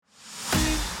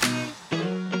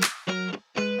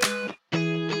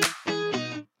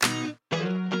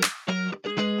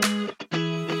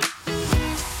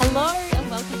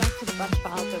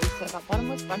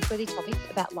harmless, brunch-worthy topics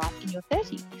about life in your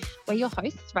 30s. We're your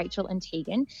hosts, Rachel and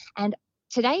Tegan, and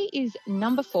today is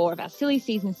number 4 of our silly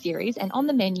season series, and on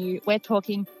the menu, we're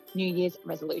talking New Year's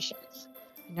resolutions.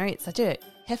 I know, it's such a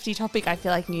hefty topic. I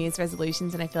feel like New Year's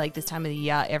resolutions, and I feel like this time of the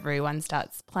year, everyone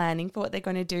starts planning for what they're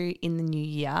going to do in the new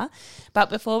year. But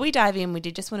before we dive in, we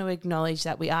did just want to acknowledge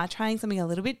that we are trying something a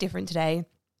little bit different today.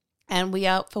 And we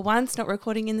are, for once, not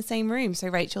recording in the same room. So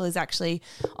Rachel is actually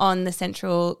on the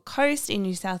Central Coast in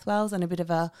New South Wales on a bit of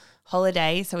a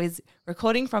holiday. So is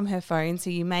recording from her phone. So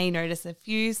you may notice a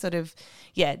few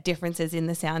differences in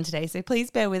the sound today. So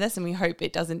please bear with us, and we hope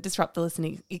it doesn't disrupt the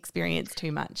listening experience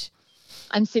too much.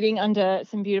 I'm sitting under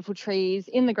some beautiful trees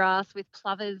in the grass with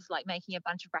plovers making a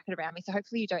bunch of racket around me. So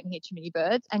hopefully you don't hear too many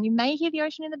birds, and you may hear the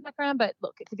ocean in the background, but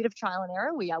look, it's a bit of trial and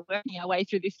error. We are working our way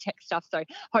through this tech stuff. So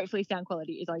hopefully sound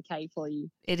quality is okay for you.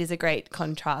 It is a great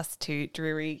contrast to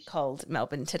dreary, cold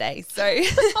Melbourne today. So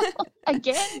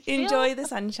again, enjoy the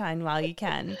sunshine while you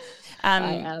can. I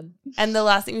am. And the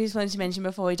last thing we just wanted to mention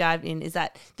before we dive in is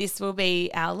that this will be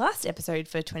our last episode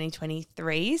for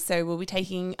 2023. So we'll be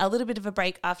taking a little bit of a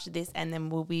break after this, and then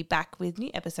we'll be back with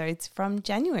new episodes from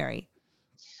January.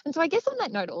 And so I guess on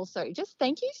that note also, just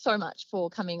thank you so much for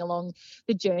coming along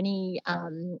the journey,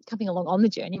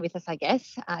 with us, I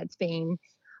guess. It's been,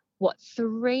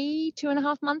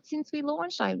 2.5 months since we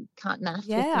launched? I can't math.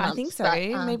 Yeah, I think so.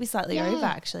 But, maybe slightly over,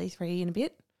 actually, 3 and a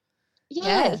bit.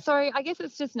 Yeah, so I guess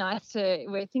it's just nice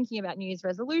we're thinking about New Year's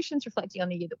resolutions, reflecting on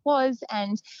the year that was,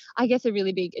 and I guess a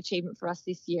really big achievement for us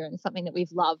this year and something that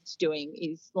we've loved doing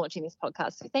is launching this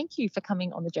podcast. So thank you for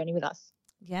coming on the journey with us.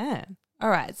 Yeah. All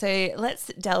right, so let's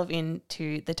delve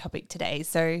into the topic today.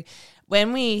 So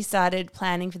when we started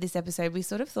planning for this episode, we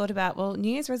sort of thought about,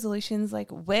 New Year's resolutions,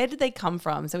 where did they come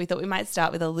from? So we thought we might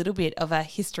start with a little bit of a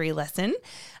history lesson.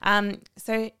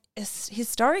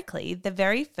 Historically, the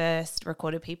very first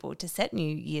recorded people to set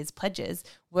New Year's pledges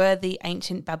were the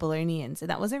ancient Babylonians, and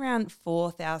that was around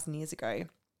 4,000 years ago.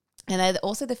 And they're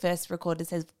also the first recorded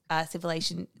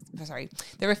civilization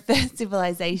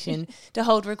to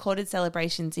hold recorded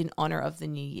celebrations in honor of the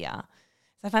new year.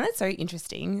 So I find that so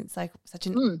interesting. It's such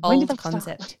an old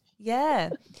concept. Start? Yeah.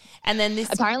 And then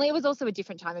this... Apparently it was also a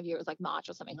different time of year. It was March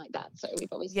or something like that. So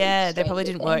we've always... Yeah, they probably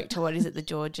didn't work to the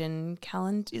Georgian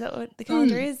calendar? Is that what the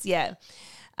calendar is? Yeah.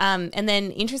 And then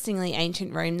interestingly,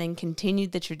 ancient Rome then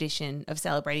continued the tradition of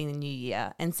celebrating the new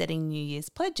year and setting New Year's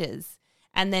pledges.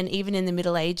 And then even in the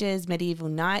Middle Ages, medieval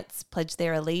knights pledged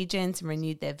their allegiance and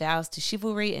renewed their vows to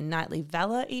chivalry and knightly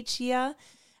valour each year.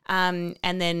 And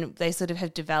then they sort of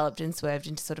have developed and swerved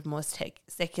into sort of more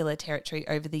secular territory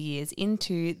over the years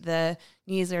into the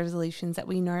New Year's resolutions that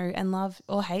we know and love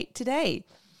or hate today.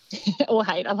 Or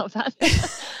hate, I love that.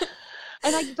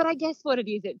 But I guess what it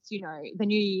is, it's, the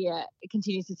new year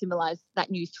continues to symbolise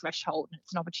that new threshold, and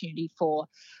it's an opportunity for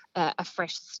a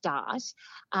fresh start.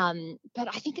 But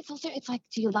I think it's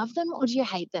do you love them or do you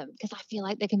hate them? Because I feel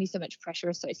like there can be so much pressure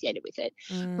associated with it.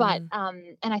 But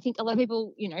and I think a lot of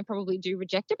people, probably do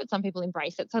reject it, but some people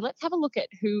embrace it. So let's have a look at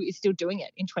who is still doing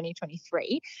it in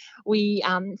 2023. We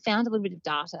found a little bit of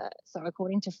data. So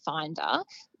according to Finder,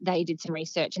 they did some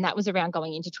research, and that was around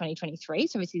going into 2023.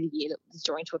 So obviously the year that was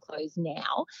drawing to a close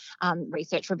now.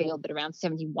 Research revealed that around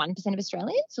 71% of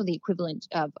Australians, or the equivalent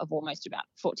of almost about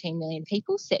 14 million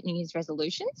people, set New Year's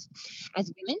resolutions.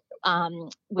 As women,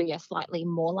 we are slightly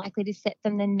more likely to set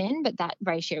them than men, but that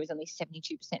ratio is only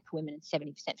 72% for women and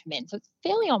 70% for men. So it's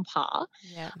fairly on par.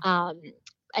 Yeah.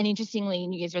 And interestingly,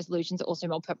 New Year's resolutions are also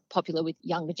more popular with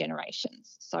younger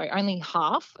generations. So only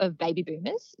half of baby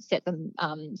boomers set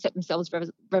themselves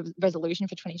resolution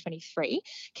for 2023,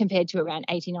 compared to around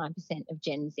 89% of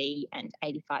Gen Z and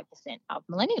 85% of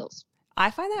millennials. I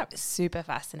find that super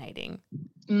fascinating.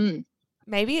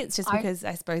 Maybe it's just because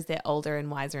I suppose they're older and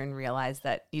wiser and realise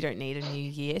that you don't need a new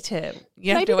year to...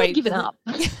 You have to wait. Give it up.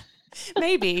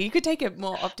 Maybe. You could take a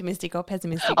more optimistic or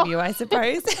pessimistic view, I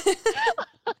suppose.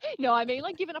 No, I mean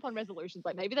giving up on resolutions.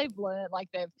 Maybe they've learned,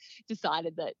 they've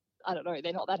decided that, I don't know,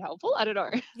 they're not that helpful. I don't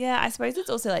know. Yeah, I suppose it's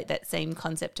also that same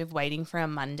concept of waiting for a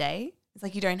Monday.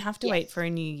 It's you don't have to wait for a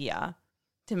new year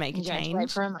to make a change. Wait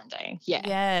for a Monday. Yeah.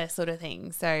 Yeah, sort of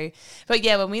thing. So, but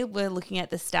yeah, when we were looking at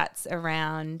the stats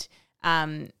around,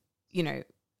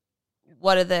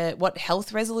 what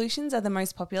health resolutions are the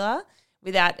most popular,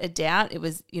 without a doubt, it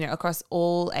was, across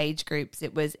all age groups,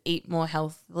 it was eat more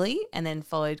healthily, and then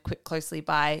followed closely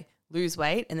by lose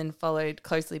weight, and then followed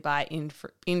closely by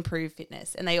improve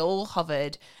fitness. And they all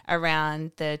hovered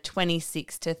around the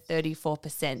 26 to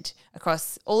 34%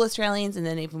 across all Australians, and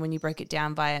then even when you broke it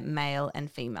down by male and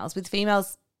females, with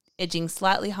females edging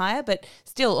slightly higher, but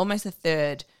still almost a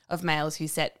third of males who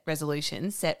set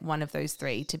resolutions set one of those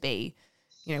three to be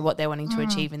you know, what they're wanting to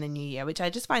achieve in the new year, which I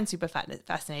just find super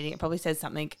fascinating. It probably says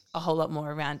something a whole lot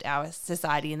more around our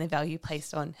society and the value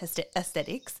placed on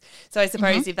aesthetics. So I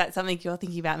suppose if that's something you're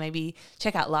thinking about, maybe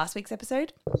check out last week's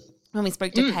episode when we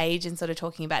spoke to Paige and sort of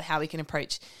talking about how we can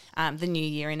approach the new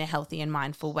year in a healthy and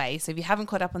mindful way. So if you haven't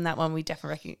caught up on that one, we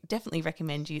definitely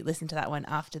recommend you listen to that one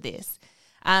after this.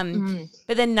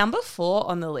 But then number 4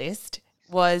 on the list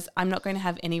was I'm not going to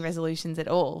have any resolutions at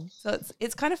all. So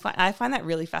it's kind of fun. I find that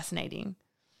really fascinating.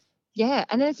 Yeah,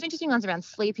 and then there's some interesting ones around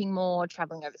sleeping more,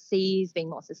 traveling overseas, being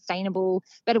more sustainable,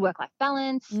 better work-life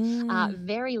balance.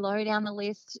 Very low down the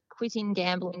list, quitting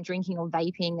gambling, drinking or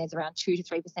vaping. There's around 2 to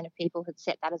 3% of people who'd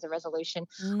set that as a resolution.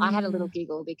 I had a little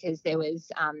giggle because there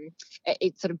was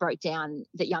it sort of broke down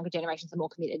that younger generations are more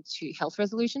committed to health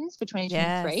resolutions for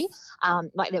 2023. Yes.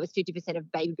 Like there was 50% of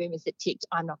baby boomers that ticked,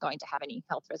 I'm not going to have any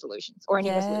health resolutions or any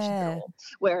resolutions at all.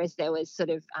 Whereas there was sort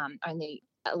of only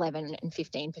 11 and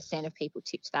 15% of people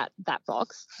ticked that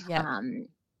box.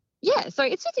 So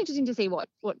it's just interesting to see what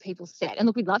people set. And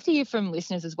look, we'd love to hear from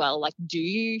listeners as well. Like, do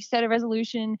you set a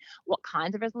resolution? What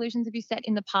kinds of resolutions have you set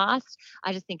in the past?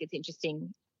 I just think it's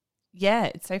interesting. Yeah,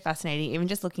 it's so fascinating. Even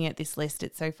just looking at this list,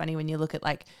 it's so funny when you look at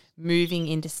like moving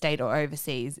interstate or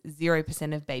overseas,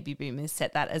 0% of baby boomers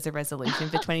set that as a resolution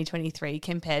for 2023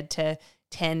 compared to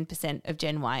 10% of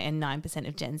Gen Y and 9%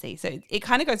 of Gen Z. So it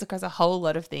kind of goes across a whole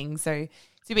lot of things. So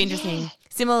super interesting.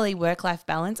 Similarly, work-life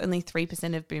balance, only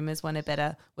 3% of boomers want a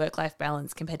better work-life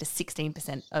balance compared to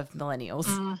 16% of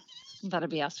millennials.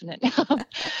 That'd be us, wouldn't it?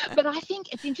 But I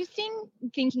think it's interesting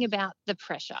thinking about the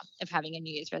pressure of having a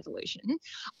New Year's resolution.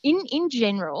 In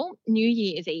general, New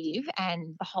Year's Eve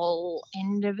and the whole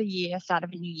end of a year, start of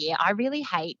a new year, I really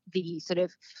hate the sort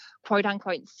of quote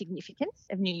unquote significance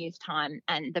of New Year's time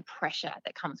and the pressure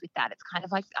that comes with that. It's kind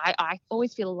of like I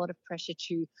always feel a lot of pressure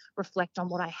to reflect on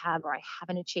what I have or I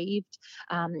haven't achieved,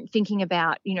 thinking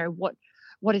about, you know,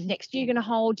 what is next year going to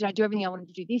hold? Did I do everything I wanted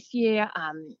to do this year?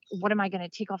 What am I going to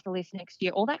tick off the list next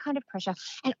year? All that kind of pressure.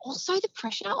 And also the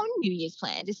pressure on New Year's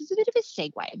plans. This is a bit of a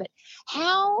segue, but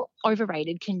how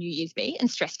overrated can New Year's be and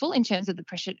stressful in terms of the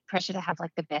pressure to have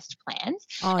like the best plans?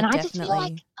 And I just feel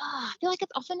like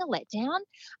it's often a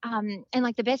letdown. And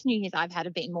like the best New Year's I've had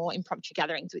have been more impromptu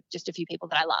gatherings with just a few people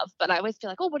that I love. But I always feel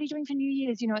like, oh, what are you doing for New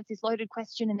Year's? You know, it's this loaded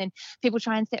question and then people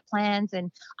try and set plans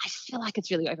and I just feel like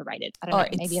it's really overrated. I don't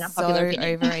know, maybe an unpopular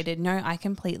opinion. Overrated. No, I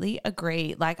completely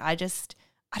agree. Like I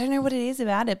don't know what it is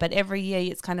about it, but every year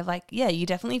it's kind of like, yeah, you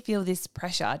definitely feel this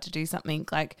pressure to do something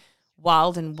like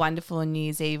wild and wonderful on New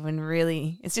Year's Eve when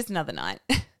really it's just another night.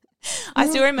 I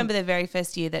still remember the very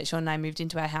first year that Sean and I moved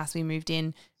into our house. We moved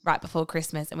in right before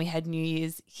Christmas and we had New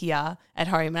Year's here at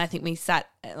home. And I think we sat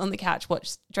on the couch,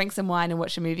 drank some wine and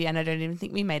watched a movie. And I don't even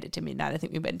think we made it to midnight. I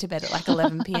think we went to bed at like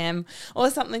 11 p.m. or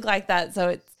something like that.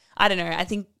 So I don't know. I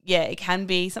think, it can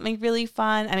be something really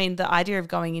fun. I mean, the idea of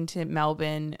going into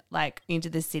Melbourne, like into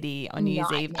the city on New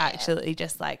Year's Eve, actually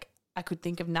just like I could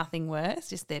think of nothing worse,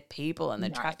 just their people and the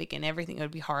traffic and everything. It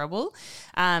would be horrible.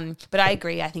 But I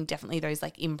agree. I think definitely those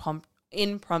like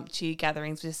impromptu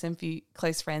gatherings with some few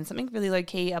close friends, something really low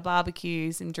key, a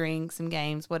barbecue, some drinks, some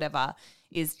games, whatever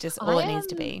is just all it needs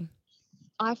to be.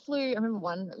 I remember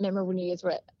one memorable New Year's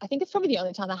where I think it's probably the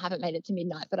only time I haven't made it to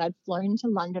midnight, but I'd flown to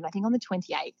London, I think on the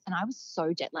 28th, and I was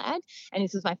so jet lagged. And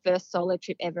this was my first solo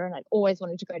trip ever. And I'd always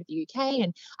wanted to go to the UK.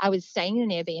 And I was staying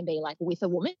in an Airbnb like with a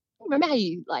woman. Remember how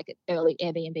you like early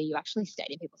Airbnb, you actually stayed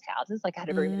in people's houses, like I had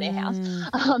a room in their house.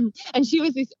 And she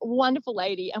was this wonderful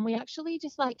lady. And we actually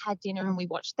just like had dinner and we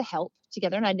watched The Help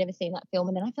together and I'd never seen that film.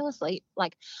 And then I fell asleep.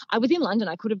 Like I was in London.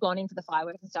 I could have gone in for the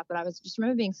fireworks and stuff, but I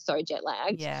remember being so jet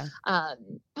lagged. Yeah. But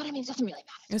I mean, it doesn't really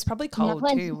matter. It was probably cold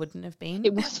too, wouldn't have been?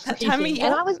 It was that time of year.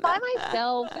 And I was by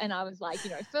myself and I was like,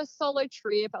 first solo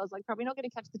trip. I was like, probably not going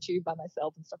to catch the tube by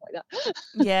myself and stuff like that.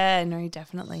 Yeah, no,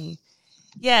 definitely.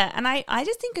 Yeah, and I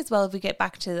just think as well, if we get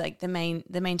back to like the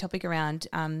main topic around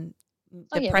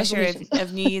the pressure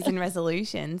of New Year's and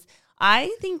resolutions,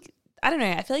 I think, I don't know,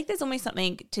 I feel like there's almost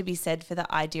something to be said for the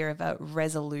idea of a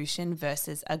resolution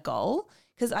versus a goal.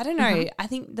 Because I don't know, I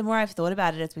think the more I've thought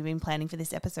about it as we've been planning for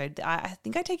this episode, I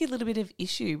think I take a little bit of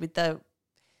issue with the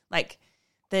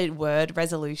word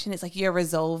resolution. It's like you're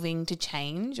resolving to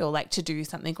change or like to do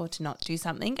something or to not do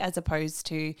something, as opposed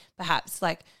to perhaps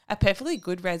like a perfectly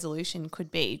good resolution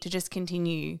could be to just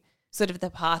continue sort of the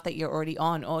path that you're already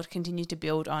on or to continue to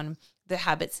build on the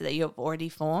habits that you've already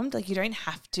formed. Like you don't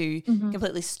have to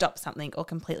completely stop something or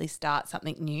completely start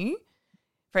something new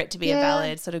for it to be a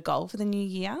valid sort of goal for the new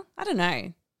year. I don't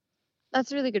know.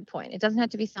 That's a really good point. It doesn't have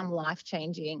to be some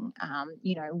life-changing,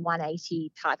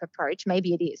 180 type approach.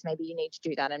 Maybe it is. Maybe you need to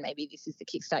do that, and maybe this is the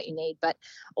kickstart you need. But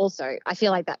also, I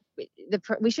feel like that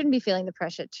we shouldn't be feeling the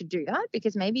pressure to do that,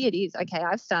 because maybe it is okay.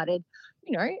 I've started,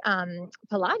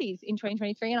 Pilates in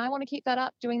 2023, and I want to keep that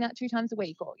up, doing that 2 times a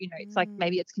week, or it's like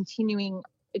maybe it's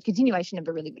a continuation of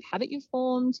a really good habit you've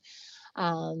formed.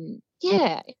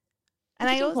 Yeah, And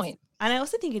I interesting also point. and I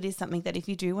also think it is something that if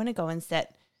you do want to go and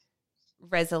set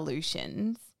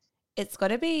resolutions, it's got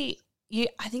to be you.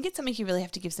 I think it's something you really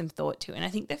have to give some thought to. And I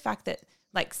think the fact that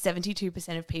like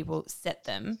 72% of people set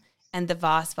them, and the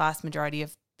vast, vast majority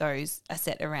of those are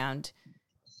set around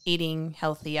eating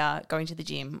healthier, going to the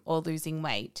gym, or losing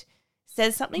weight,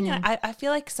 says something. And I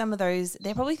feel like some of those,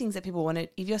 they're probably things that people want to,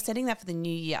 if you're setting that for the new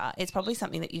year, it's probably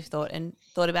something that you've thought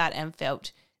about and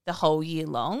felt the whole year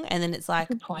long. And then it's like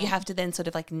Good point. you have to then sort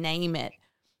of like name it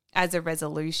as a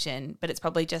resolution, but it's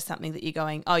probably just something that you're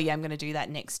going, oh yeah, I'm going to do that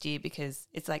next year, because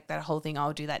it's like that whole thing,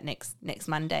 I'll do that next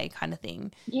Monday kind of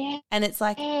thing. Yeah. And it's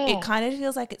like, it kind of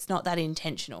feels like it's not that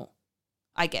intentional,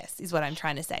 I guess, is what I'm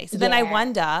trying to say. So then I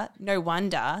wonder, no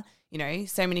wonder,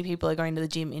 so many people are going to the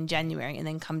gym in January, and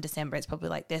then come December, it's probably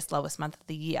like their slowest month of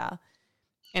the year.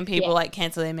 And people like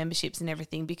cancel their memberships and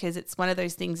everything, because it's one of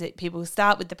those things that people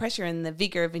start with the pressure and the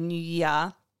vigor of a new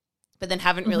year, but then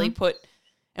haven't really put,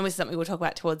 and this is something we'll talk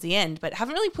about towards the end, but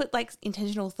haven't really put like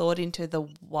intentional thought into the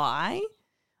why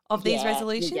of these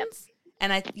resolutions. Yep.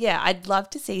 And I'd love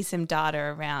to see some data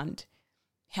around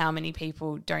how many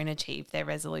people don't achieve their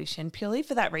resolution purely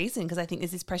for that reason, because I think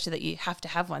there's this pressure that you have to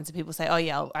have one. So people say, oh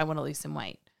yeah, I want to lose some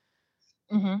weight.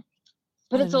 Mm-hmm.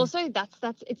 But it's also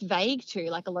that's it's vague too.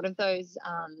 Like a lot of those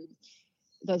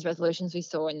resolutions we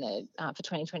saw in the for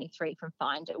 2023 from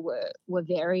Finder were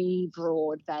very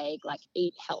broad, vague, like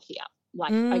eat healthier.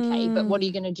 Like, okay, but what are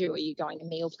you going to do? Are you going to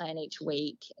meal plan each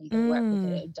week? Are you going to work with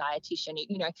a dietitian?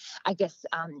 I guess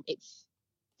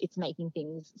it's making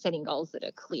things, setting goals that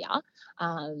are clear.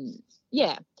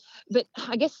 But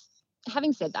I guess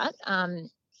having said that,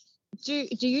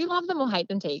 do you love them or hate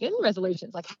them, Tegan?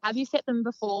 Resolutions, like, have you set them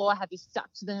before? Have you stuck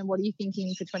to them? What are you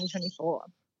thinking for 2024?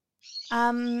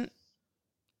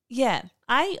 Yeah,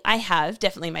 I have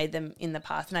definitely made them in the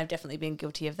past, and I've definitely been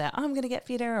guilty of that. Oh, I'm going to get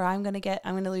fitter, or I'm going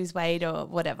to lose weight, or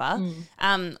whatever.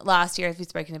 Last year, as we've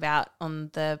spoken about on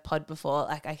the pod before,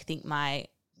 like I think my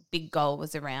big goal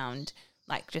was around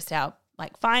like just our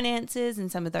like finances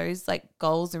and some of those like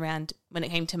goals around when it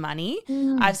came to money.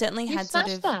 I've certainly had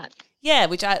sort of that. Yeah,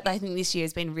 which I think this year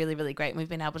has been really, really great, and we've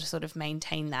been able to sort of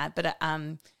maintain that. But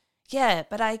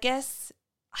but I guess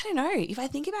I don't know, if I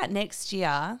think about next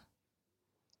year,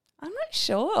 I'm not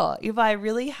sure if I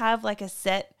really have like a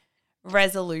set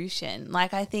resolution.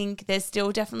 Like I think there's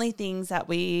still definitely things that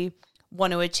we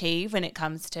want to achieve when it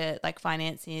comes to like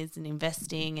finances and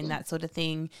investing and that sort of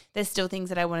thing. There's still things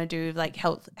that I want to do with like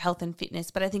health and fitness,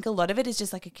 but I think a lot of it is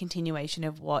just like a continuation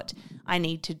of what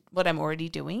I'm already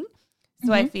doing.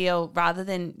 So I feel rather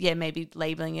than maybe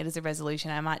labeling it as a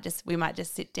resolution, we might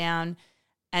just sit down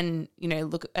and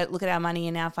look at our money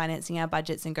and our financing, our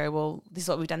budgets, and go, well, this is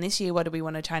what we've done this year. What do we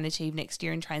want to try and achieve next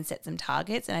year, and try and set some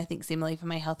targets. And I think similarly for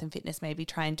my health and fitness, maybe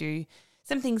try and do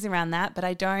some things around that. But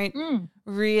I don't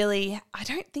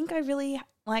think I really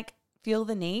like feel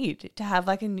the need to have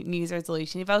like a New Year's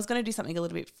resolution. If I was going to do something a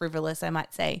little bit frivolous, I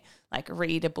might say like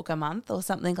read a book a month or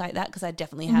something like that, because I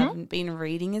definitely haven't been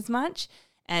reading as much.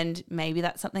 And maybe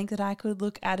that's something that I could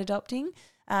look at adopting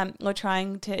or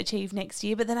trying to achieve next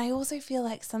year. But then I also feel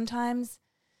like sometimes,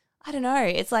 I don't know,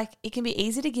 it's like it can be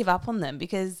easy to give up on them,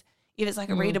 because if it's like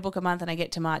I read a book a month and I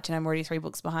get to March and I'm already 3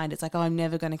 books behind, it's like, oh, I'm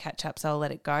never going to catch up, so I'll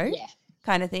let it go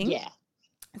kind of thing. Yeah.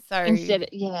 So instead of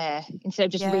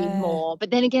just read more.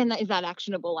 But then again, is that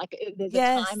actionable? Like there's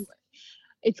a time.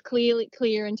 It's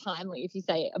clear and timely if you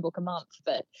say a book a month,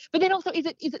 but then also is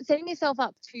it setting yourself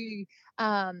up to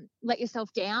let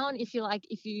yourself down if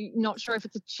you're not sure if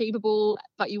it's achievable,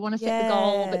 but you want to set the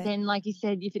goal, but then like you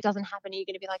said, if it doesn't happen, you're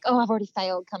going to be like, oh, I've already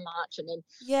failed come March, and then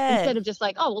instead of just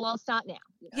like, oh well, I'll start now.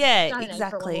 Start in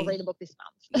April and we'll read a book this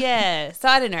month. So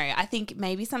I don't know. I think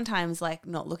maybe sometimes like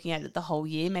not looking at it the whole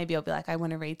year, maybe I'll be like, I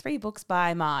want to read 3 books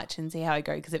by March and see how I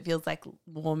go, because it feels like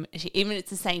warm, even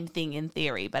it's the same thing in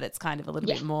theory, but it's kind of a little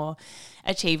bit more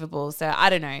achievable. So I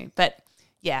don't know, but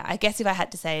I guess if I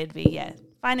had to say, it'd be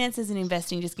finances and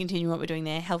investing, just continue what we're doing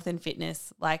there, health and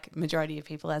fitness, like majority of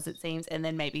people as it seems, and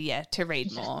then maybe to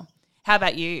read more. How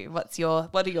about you? What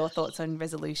are your thoughts on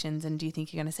resolutions, and do you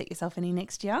think you're going to set yourself any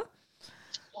next year?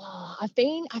 Oh,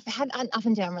 I've had an up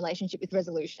and down relationship with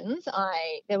resolutions.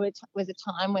 There was a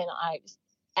time when I was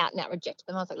out and out rejected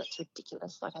them. I was like, that's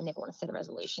ridiculous. Like, I never want to set a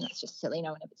resolution. That's just silly.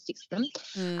 No one ever sticks to them.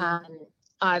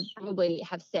 I probably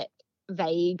have set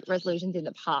vague resolutions in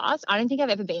the past. I don't think I've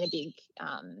ever been a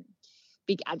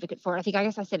big advocate for it. I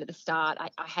guess I said at the start,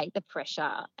 I hate the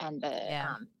pressure and the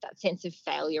that sense of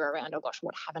failure around, oh gosh,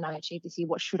 what haven't I achieved this year?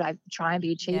 What should I try and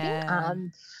be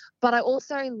achieving? But I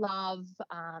also love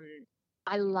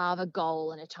a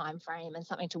goal and a time frame and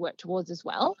something to work towards as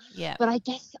well. Yeah. But I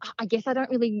guess I don't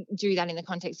really do that in the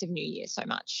context of New Year so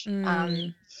much.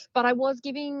 But I was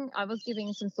giving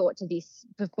some thought to this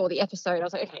before the episode. I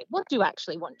was like, okay, what do I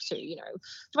actually want to,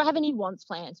 do I have any wants,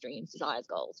 plans, dreams, desires,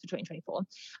 goals for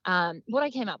 2024? What I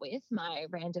came up with, my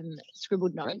random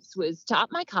scribbled notes, was to up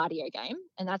my cardio game,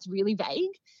 and that's really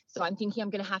vague. So I'm thinking I'm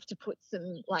going to have to put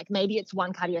some, like, maybe it's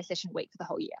one cardio session a week for the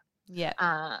whole year. Yeah.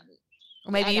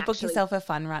 Or maybe you book yourself a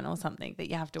fun run or something that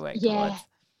you have to work towards.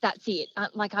 That's it.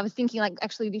 Like, I was thinking, like,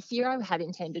 actually this year I had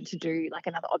intended to do like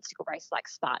another obstacle race like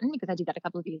Spartan, because I did that a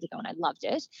couple of years ago and I loved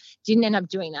it. Didn't end up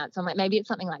doing that. So I'm like, maybe it's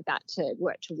something like that to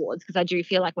work towards, because I do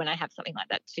feel like when I have something like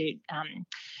that to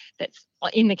that's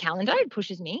in the calendar, it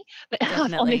pushes me. But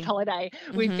on this holiday,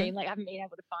 we've been like, I haven't been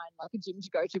able to find like a gym to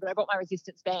go to, but I bought my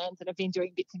resistance bands and I've been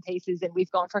doing bits and pieces, and we've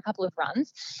gone for a couple of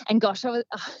runs. And gosh, we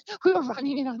were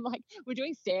running and I'm like, we're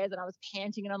doing stairs and I was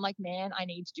panting and I'm like, man, I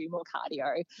need to do more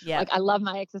cardio. Like, I love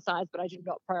my exercise, but I do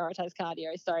not prioritize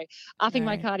cardio. So upping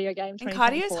my cardio game. And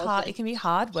cardio is hard. It can be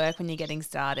hard work when you're getting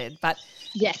started, but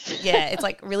yes, it's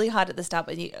like really hard at the start,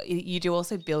 but you do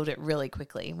also build it really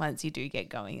quickly once you do get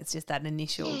going. It's just that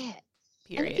initial period.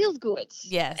 And it feels good.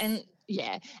 Yes.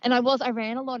 And I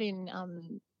ran a lot in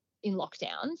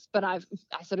lockdowns, but I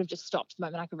sort of just stopped the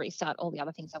moment I could restart all the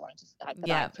other things I wanted to start that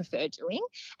I prefer doing,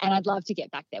 and I'd love to get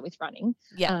back there with running.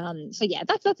 So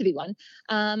that's a big one.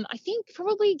 I think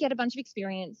probably get a bunch of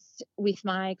experience with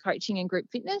my coaching and group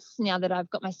fitness now that I've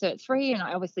got my Cert 3, and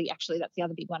I obviously that's the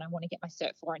other big one I want to get my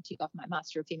Cert 4 and tick off my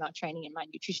Master of Female Training and my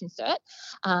nutrition cert.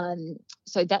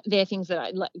 So that they're things that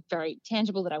are very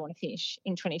tangible that I want to finish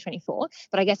in 2024,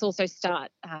 but I guess also start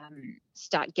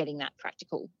getting that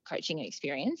practical coaching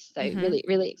experience. So really,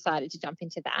 really excited to jump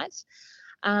into that.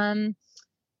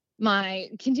 My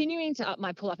continuing to up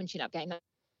my pull up and chin up game.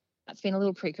 That's been a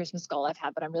little pre-Christmas goal I've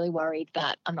had, but I'm really worrid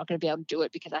that I'm not going to be able to do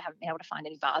it because I haven't been able to find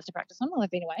any bars to practice on while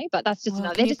I've been away. But that's just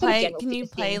another. Can you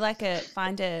play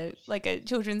find a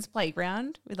children's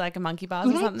playground with like a monkey bars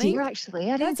or something?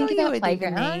 Actually, I didn't think about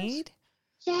playground.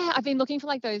 Yeah, I've been looking for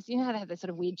like those, how they have those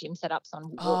sort of weird gym setups on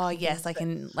walks. Oh, yes, like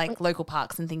in local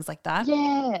parks and things like that.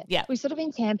 Yeah. We've sort of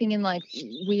been camping in like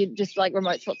weird, just like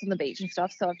remote spots on the beach and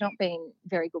stuff. So I've not been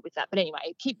very good with that. But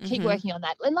anyway, keep working on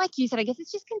that. And like you said, I guess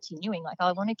it's just continuing. Like,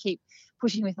 I want to keep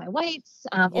pushing with my weights,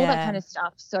 all that kind of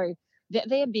stuff. So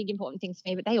they're big, important things for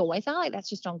me, but they always are. Like, that's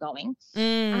just ongoing.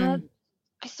 I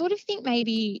sort of think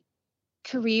maybe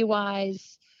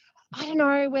career-wise, I don't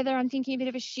know whether I'm thinking a bit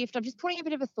of a shift. I'm just putting a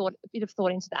bit of thought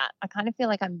into that. I kind of feel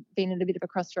like I'm being at a bit of a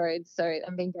crossroads, so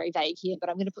I'm being very vague here, but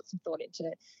I'm going to put some thought into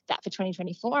that for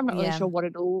 2024. I'm not really sure what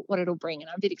it'll bring, and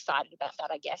I'm a bit excited about that,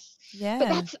 I guess. Yeah.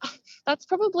 But that's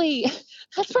probably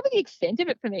the extent of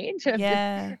it for me in terms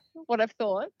of what I've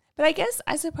thought. But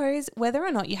I suppose whether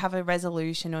or not you have a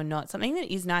resolution or not, something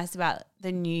that is nice about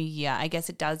the new year, I guess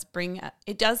it does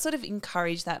sort of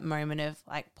encourage that moment of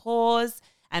like pause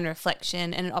and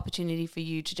reflection, and an opportunity for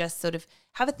you to just sort of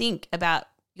have a think about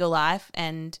your life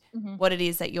and what it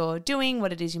is that you're doing,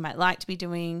 what it is you might like to be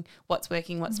doing, what's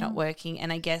working, what's not working.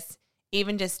 And I guess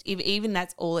even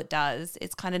that's all it does,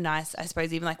 it's kind of nice, I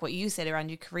suppose, even like what you said around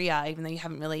your career, even though you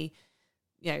haven't really,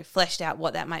 fleshed out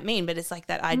what that might mean, but it's like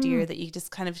that idea that you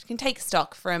just kind of can take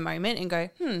stock for a moment and go,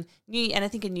 new, and I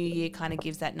think a new year kind of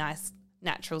gives that nice,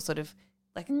 natural sort of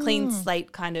like a clean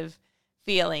slate kind of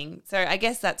feeling. So I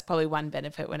guess that's probably one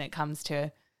benefit when it comes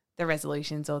to the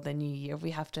resolutions or the new year.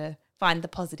 We have to find the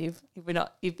positive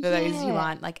if for those who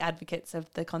aren't like advocates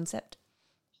of the concept.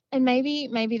 And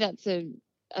maybe that's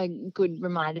a good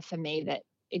reminder for me that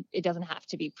it doesn't have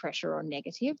to be pressure or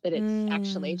negative, that it's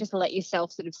actually just to let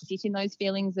yourself sort of sit in those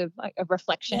feelings of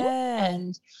reflection.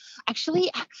 And actually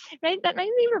that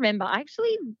made me remember, I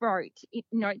actually wrote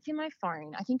notes in my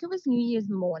phone. I think it was New Year's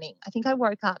morning. I think I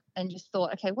woke up and just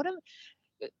thought, okay,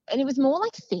 and it was more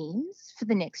like themes for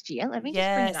the next year. Let me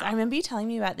just bring it up. I remember you telling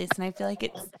me about this, and I feel like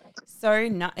it's so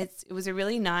nice. It was a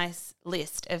really nice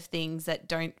list of things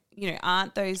that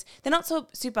aren't those, they're not so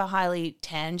super highly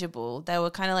tangible. They were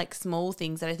kind of like small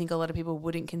things that I think a lot of people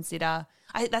wouldn't consider.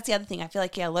 That's the other thing. I feel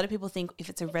like, a lot of people think if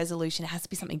it's a resolution, it has to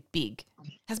be something big.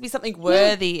 It has to be something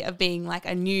worthy of being like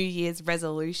a New Year's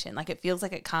resolution. Like, it feels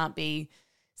like it can't be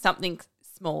something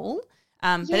small,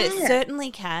 but it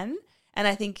certainly can. And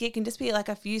I think it can just be like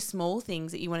a few small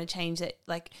things that you want to change, that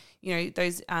like,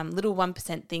 those little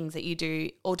 1% things that you do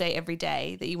all day, every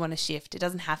day that you want to shift. It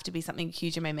doesn't have to be something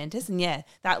huge and momentous. And yeah,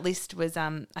 that list was,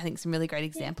 I think, some really great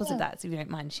examples of that. So if you don't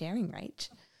mind sharing, Rach.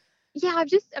 Yeah, I've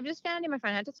just found in my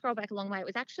phone. I had to scroll back a long way.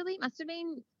 It must have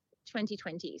been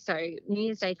 2020, so New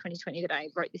Year's Day 2020, that I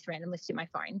wrote this random list in my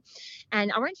phone,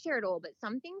 and I won't share it all, but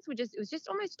some things it was just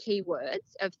almost keywords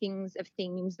of themes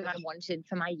that I wanted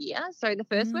for my year. So the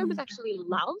first word was actually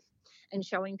love, and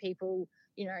showing people,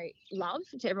 love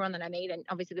to everyone that I meet, and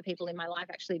obviously the people in my life,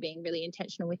 actually being really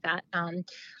intentional with that.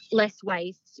 Less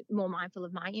waste, more mindful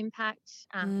of my impact.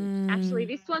 Actually,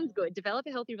 this one's good. Develop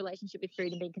a healthy relationship with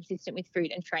food and be consistent with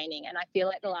food and training. And I feel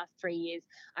like the last 3 years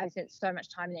I've spent so much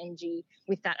time and energy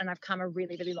with that, and I've come a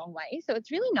really, really long way. So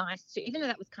it's really nice to, even though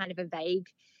that was kind of a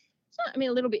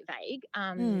little bit vague.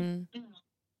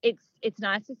 It's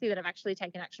nice to see that I've actually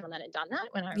taken action on that and done that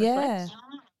when I reflect.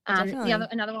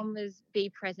 Another one was be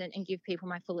present and give people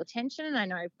my full attention. And I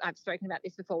know I've spoken about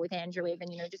this before with Andrew, even,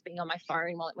 just being on my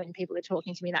phone when people are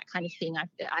talking to me, that kind of thing.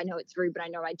 I know it's rude, but I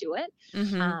know I do it.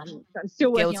 So I'm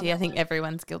still working on that. I think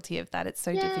everyone's guilty of that. It's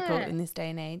so difficult in this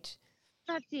day and age.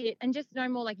 That's it. And just no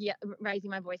more raising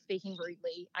my voice, speaking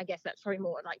rudely. I guess that's probably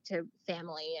more like to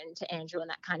family and to Andrew and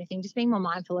that kind of thing. Just being more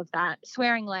mindful of that,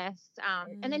 swearing less.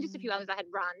 And then just a few others. I had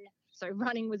run. So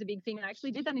running was a big thing. I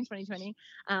actually did that in 2020.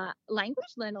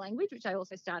 Learn a language, which I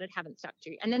also haven't stuck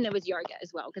to. And then there was yoga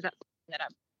as well, because that's something that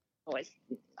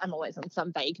I'm always on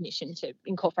some vague mission to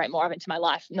incorporate more of it into my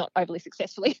life, not overly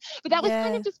successfully. But that was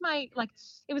kind of just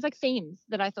it was like themes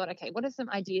that I thought, okay, what are some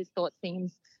ideas, thoughts,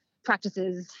 themes,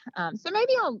 practices? So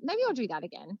maybe I'll do that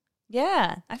again.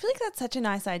 Yeah, I feel like that's such a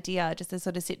nice idea, just to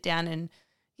sort of sit down and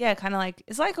kind of like,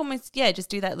 it's like almost just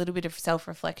do that little bit of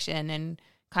self-reflection, and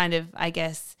kind of, I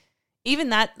guess, even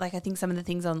that, like, I think some of the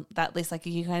things on that list, like,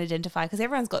 you can identify, because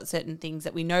everyone's got certain things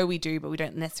that we know we do, but we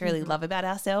don't necessarily love about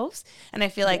ourselves. And I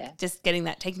feel like just taking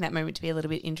that moment to be a little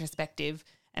bit introspective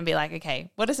and be like, okay,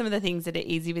 what are some of the things that are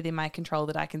easy within my control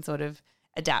that I can sort of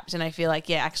adapt? And I feel like,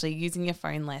 actually using your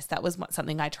phone less, that was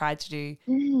something I tried to do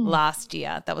last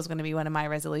year. That was going to be one of my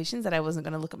resolutions, that I wasn't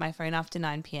going to look at my phone after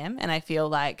 9 p.m. And I feel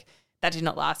like that did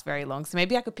not last very long. So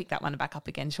maybe I could pick that one back up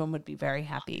again. Sean would be very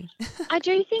happy. I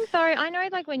do think so. I know,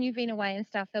 like, when you've been away and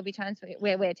stuff, there'll be times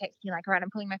where we're texting, like, all right,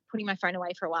 I'm putting my phone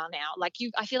away for a while now. Like,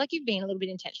 I feel like you've been a little bit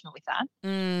intentional with that.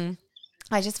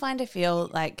 I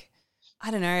feel like, I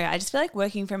don't know, I just feel like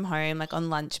working from home, like on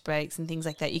lunch breaks and things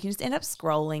like that, you can just end up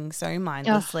scrolling so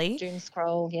mindlessly. Doom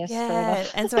scroll, yes. Yeah.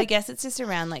 And so I guess it's just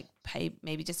around, like,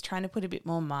 maybe just trying to put a bit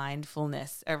more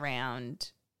mindfulness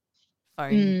around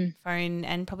phone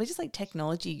and probably just like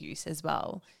technology use as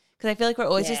well, because I feel like we're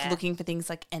always just looking for things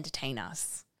like entertain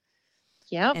us.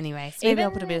 Anyway, so maybe I'll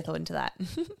put a bit of thought into that.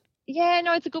 Yeah,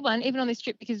 no, it's a good one. Even on this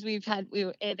trip, because we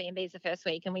were Airbnbs the first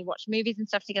week, and we watched movies and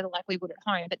stuff together like we would at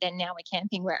home. But then now we're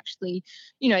camping, we're actually,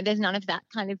 there's none of that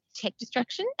kind of tech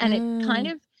distraction, and it kind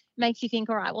of makes you think,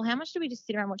 all right, well, how much do we just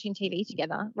sit around watching TV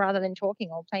together rather than talking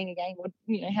or playing a game or,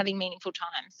 having meaningful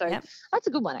time? So that's a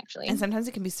good one, actually. And sometimes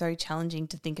it can be so challenging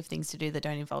to think of things to do that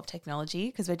don't involve technology,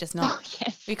 because we're just not,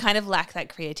 we kind of lack that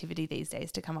creativity these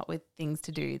days to come up with things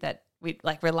to do, that we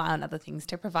like rely on other things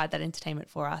to provide that entertainment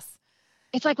for us.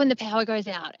 It's like when the power goes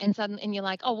out and you're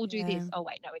like, oh, we'll do this. Oh,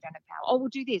 wait, no, we don't have power. Oh, we'll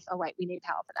do this. Oh, wait, we need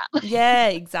power for that. Yeah,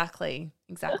 exactly.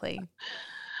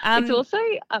 It's also,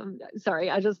 sorry,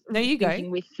 I just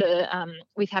thinking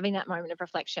with having that moment of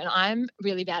reflection. I'm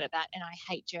really bad at that, and I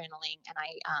hate journaling, and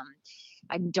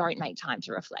I don't make time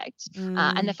to reflect.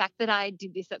 And the fact that I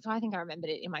did this, that's why I think I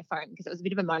remembered it in my phone, because it was a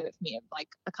bit of a moment for me of like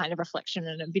a kind of reflection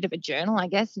and a bit of a journal, I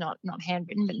guess, not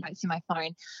handwritten, but notes in my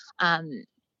phone.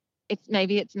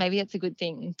 Maybe it's a good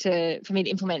thing for me to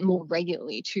implement more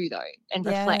regularly too, though, and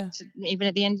reflect even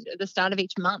at the start of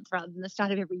each month rather than the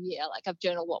start of every year. Like, I've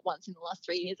journaled once in the last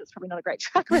 3 years. It's probably not a great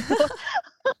track record.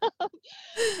 But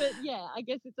I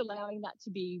guess it's allowing that to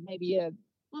be maybe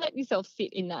let yourself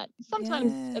sit in that.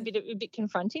 Sometimes a bit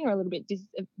confronting, or a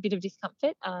bit of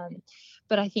discomfort.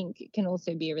 But I think it can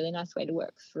also be a really nice way to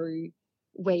work through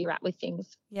where you're at with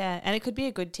things. Yeah, and it could be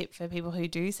a good tip for people who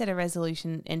do set a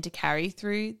resolution and to carry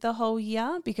through the whole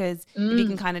year, because if you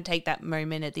can kind of take that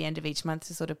moment at the end of each month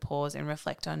to sort of pause and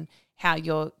reflect on how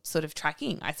you're sort of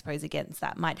tracking, I suppose, against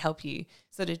that, might help you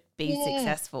sort of be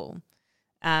successful.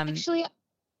 Actually,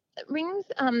 rings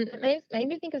made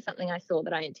me think of something I saw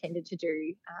that I intended to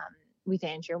do with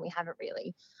Andrew, and we haven't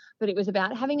really. But it was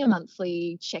about having a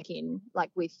monthly check-in, like,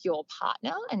 with your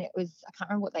partner, and it was, I can't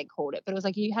remember what they called it, but it was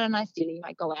like, you had a nice dinner, you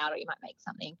might go out or you might make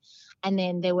something, and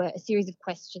then there were a series of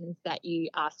questions that you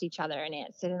asked each other and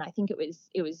answered, and I think it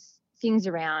was things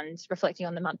around reflecting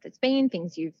on the month that's been,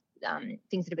 things that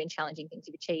have been challenging, things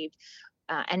you've achieved,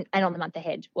 and on the month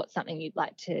ahead, what's something you'd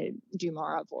like to do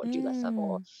more of or do less of,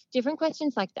 or different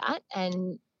questions like that.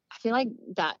 And I feel like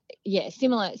that,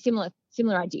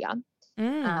 similar idea.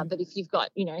 But if you've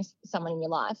got, someone in your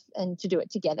life and to do it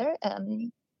together,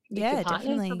 with your partner,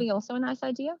 definitely. is probably also a nice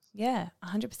idea. Yeah,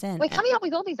 100%. We're coming up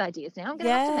with all these ideas now. I'm going to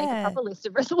have to make a proper list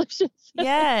of resolutions.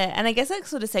 Yeah, and I guess that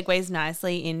sort of segues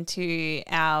nicely into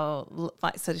our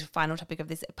sort of final topic of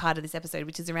this part of this episode,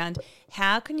 which is around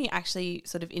how can you actually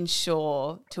sort of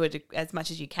ensure as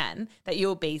much as you can that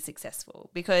you'll be successful,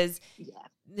 because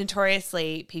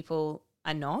notoriously people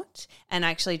are not. And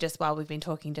actually, just while we've been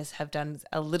talking, just have done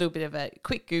a little bit of a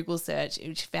quick Google search,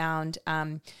 which found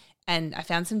and I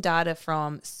found some data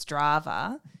from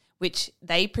Strava, which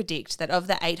they predict that of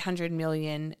the 800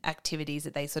 million activities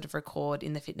that they sort of record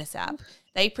in the fitness app,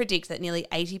 they predict that nearly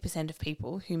 80% of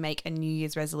people who make a New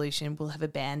Year's resolution will have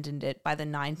abandoned it by the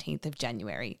 19th of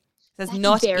January. So it's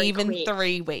not even quick.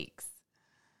 3 weeks.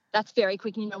 That's very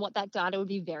quick. And you know what? That data would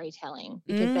be very telling,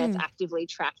 because that's actively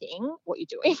tracking what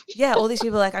you're doing. Yeah, all these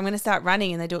people are like, I'm going to start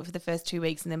running, and they do it for the first 2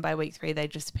 weeks, and then by week 3 they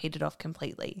just petered it off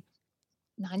completely.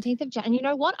 19th of Jan. And you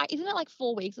know what? Isn't it like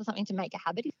 4 weeks or something to make a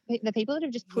habit? The people that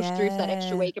have just pushed through for that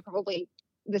extra week are probably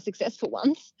the successful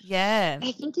ones. Yeah.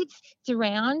 I think it's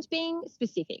around being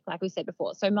specific, like we said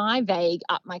before. So my vague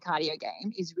up my cardio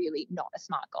game is really not a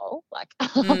SMART goal. Like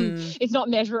it's not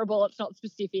measurable, it's not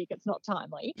specific, it's not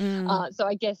timely. So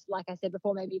I guess, like I said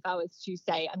before, maybe if I was to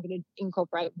say I'm going to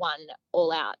incorporate one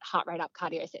all-out heart rate up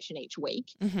cardio session each week,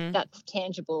 that's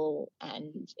tangible,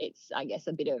 and it's, I guess,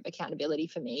 a bit of accountability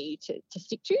for me to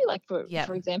stick to, like for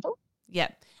example. Yeah.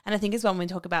 And I think as well, when we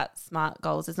talk about SMART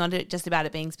goals, it's not just about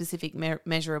it being specific,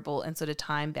 measurable and sort of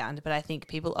time bound, but I think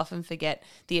people often forget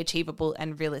the achievable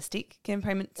and realistic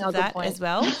components of that as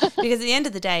well. Because at the end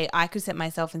of the day, I could set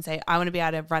myself and say, I want to be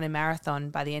able to run a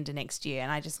marathon by the end of next year.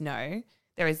 And I just know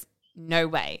there is no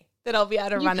way that I'll be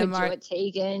able to run a marathon. You could do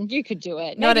it, Tegan. You could do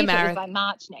it. Not Maybe a marathon. By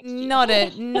March next year.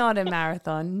 Not a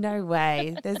marathon. No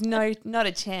way. There's not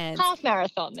a chance. Half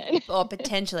marathon then. Or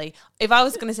potentially. If I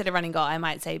was going to set a running goal, I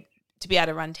might say to be able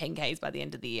to run 10Ks by the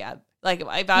end of the year. Like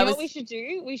if I was, what we should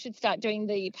do? We should start doing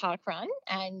the park run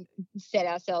and set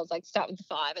ourselves, like, start with the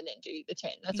 5 and then do the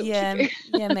 10. That's what we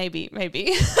should do. Yeah, maybe.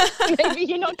 Maybe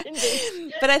you're not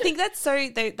convinced. But I think that's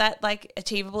that like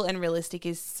achievable and realistic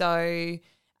is so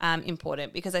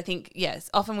important, because I think, yes,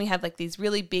 often we have like these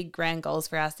really big grand goals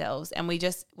for ourselves, and we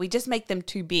just make them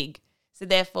too big. So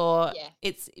therefore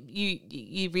it's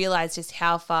you realize just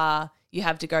how far you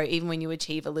have to go. Even when you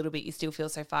achieve a little bit, you still feel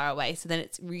so far away. So then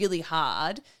it's really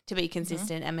hard to be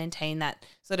consistent and maintain that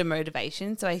sort of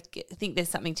motivation. So I think there's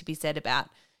something to be said about,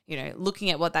 looking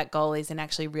at what that goal is and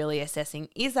actually really assessing,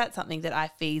 is that something that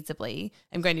I feasibly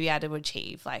am going to be able to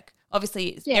achieve? Like,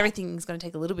 obviously everything's going to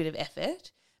take a little bit of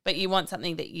effort, but you want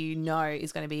something that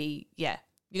is going to be, you're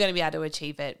going to be able to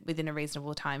achieve it within a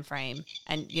reasonable time frame,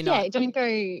 and don't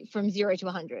go from 0 to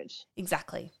 100.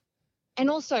 Exactly. And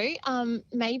also,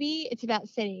 maybe it's about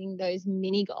setting those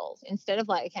mini goals instead of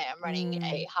like, okay, I'm running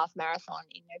a half marathon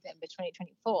in November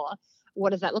 2024.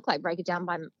 What does that look like? Break it down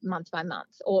by month.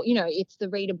 Or, it's the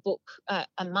read a book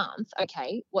a month.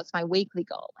 Okay, what's my weekly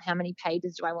goal? How many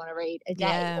pages do I want to read a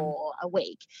day or a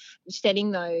week?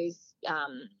 Setting those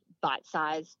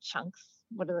bite-sized chunks.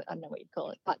 I don't know what you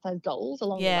call it, bite-sized goals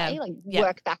along the way. Like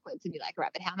work backwards and be like,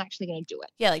 right, but how am I actually going to do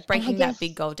it? Yeah, like breaking that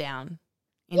big goal down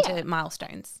into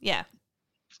milestones. Yeah.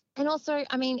 And also,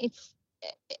 I mean,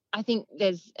 I think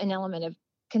there's an element of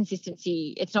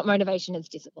consistency. It's not motivation, it's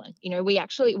discipline.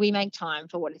 We make time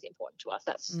for what is important to us.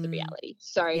 That's the reality.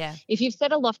 So if you've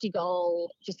set a lofty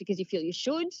goal just because you feel you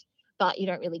should, but you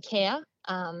don't really care,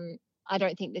 I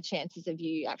don't think the chances of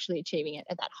you actually achieving it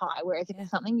are that high. Whereas if it's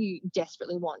something you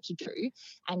desperately want to do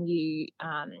and you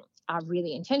are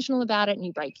really intentional about it, and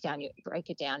you break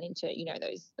it down into,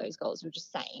 those goals we're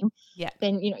just saying,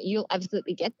 then, you'll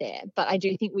absolutely get there. But I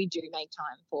do think we do make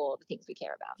time for the things we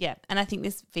care about. Yeah. And I think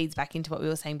this feeds back into what we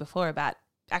were saying before about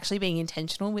actually being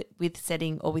intentional with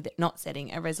setting or with not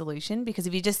setting a resolution. Because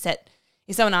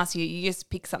if someone asks you, you just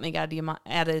pick something out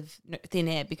of thin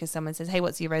air because someone says, hey,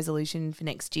 what's your resolution for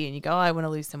next year? And you go, I want to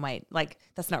lose some weight. Like,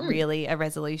 that's not really a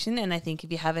resolution. And I think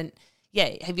if you haven't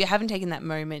taken that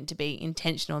moment to be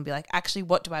intentional and be like, actually,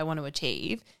 what do I want to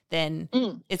achieve? Then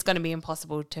it's going to be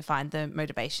impossible to find the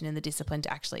motivation and the discipline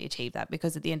to actually achieve that,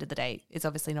 because at the end of the day, it's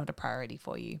obviously not a priority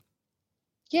for you.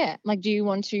 Yeah. Like, do you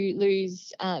want to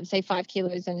lose, say, 5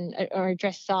 kilos or a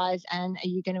dress size, and are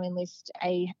you going to enlist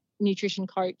a nutrition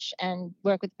coach and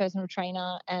work with a personal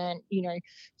trainer and,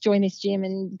 join this gym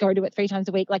and go to it 3 times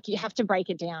a week. Like, you have to break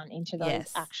it down into those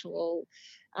Yes. actual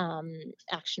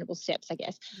actionable steps, I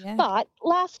guess. Yeah. But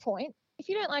last point, if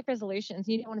you don't like resolutions,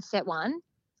 you don't want to set one,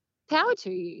 power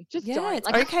to you. Just don't. It's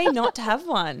okay not to have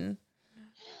one.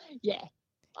 Yeah.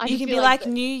 You can be like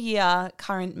New Year,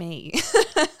 current me.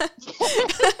 I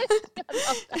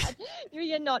love that.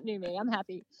 You're not new me. I'm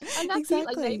happy. And that's it. Like,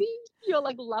 Exactly. maybe you're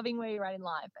like loving where you're at in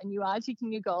life and you are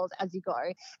ticking your goals as you go.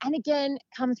 And again,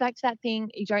 comes back to that thing.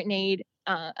 You don't need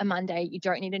a Monday. You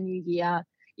don't need a new year.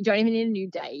 You don't even need a new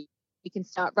day. You can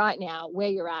start right now where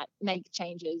you're at, make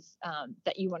changes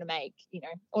that you want to make,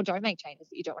 or don't make changes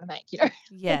that you don't want to make,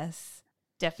 Yes,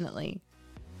 definitely.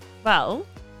 Well,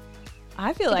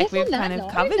 I feel like we've kind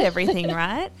of covered everything,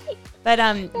 right? But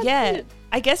yeah,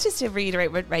 I guess just to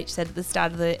reiterate what Rach said at the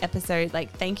start of the episode,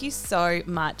 like, thank you so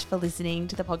much for listening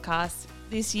to the podcast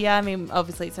this year. I mean,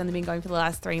 obviously it's only been going for the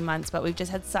last 3 months, but we've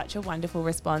just had such a wonderful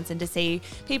response, and to see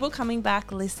people coming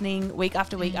back, listening week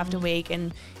after week after week,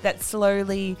 and that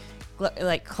slowly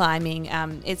like climbing.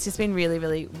 It's just been really,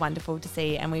 really wonderful to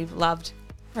see, and we've loved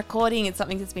recording. It's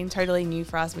something that's been totally new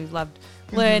for us. We've loved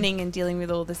learning and dealing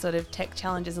with all the sort of tech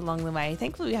challenges along the way.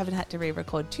 Thankfully, we haven't had to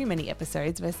re-record too many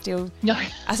episodes. We're still,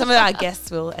 some of our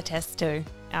guests will attest to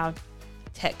our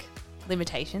tech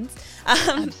limitations.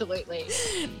 Absolutely.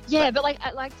 Yeah, but like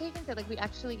Tegan said, like, we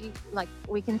actually, like,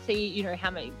 we can see,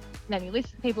 how many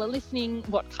people are listening,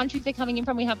 what countries they're coming in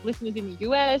from. We have listeners in the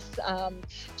US,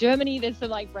 Germany. There's some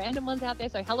like random ones out there.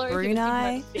 So hello,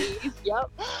 Brunei.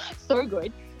 Yep, so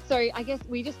good. So I guess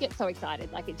we just get so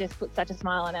excited. Like, it just puts such a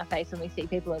smile on our face when we see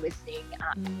people are listening.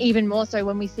 Even more so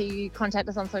when we see you contact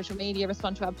us on social media,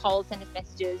 respond to our polls, send us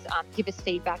messages, give us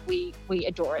feedback. We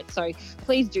adore it. So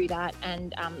please do that.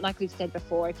 And like we've said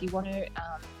before, if you want to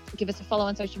give us a follow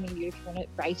on social media, if you want to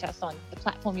rate us on the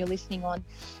platform you're listening on,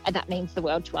 and that means the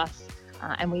world to us.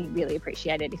 And we really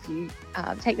appreciate it if you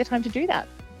take the time to do that.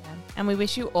 Yeah. And we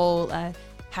wish you all a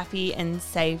happy and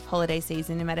safe holiday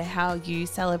season, no matter how you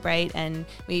celebrate, and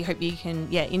we hope you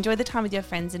can enjoy the time with your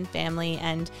friends and family,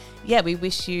 and we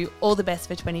wish you all the best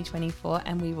for 2024,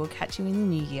 and we will catch you in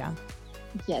the new year.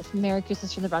 Yes, Merry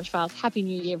Christmas from the Brunch Files. Happy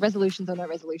New Year. Resolutions or no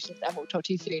resolutions, and we'll talk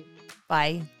to you soon.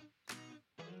 Bye.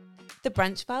 The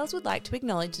Brunch Files would like to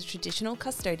acknowledge the traditional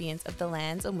custodians of the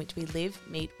lands on which we live,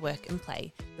 meet, work and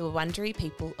play, the Wurundjeri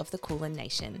people of the Kulin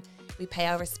Nation. We pay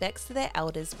our respects to their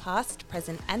elders past,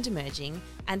 present and emerging,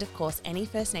 and of course any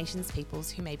First Nations peoples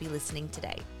who may be listening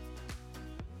today.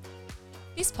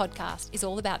 This podcast is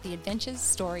all about the adventures,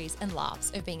 stories and laughs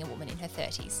of being a woman in her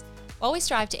 30s. While we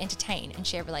strive to entertain and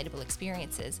share relatable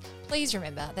experiences, please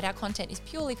remember that our content is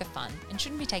purely for fun and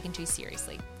shouldn't be taken too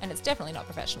seriously, and it's definitely not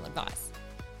professional advice.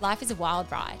 Life is a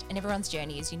wild ride and everyone's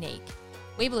journey is unique.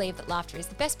 We believe that laughter is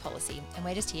the best policy, and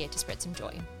we're just here to spread some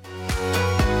joy.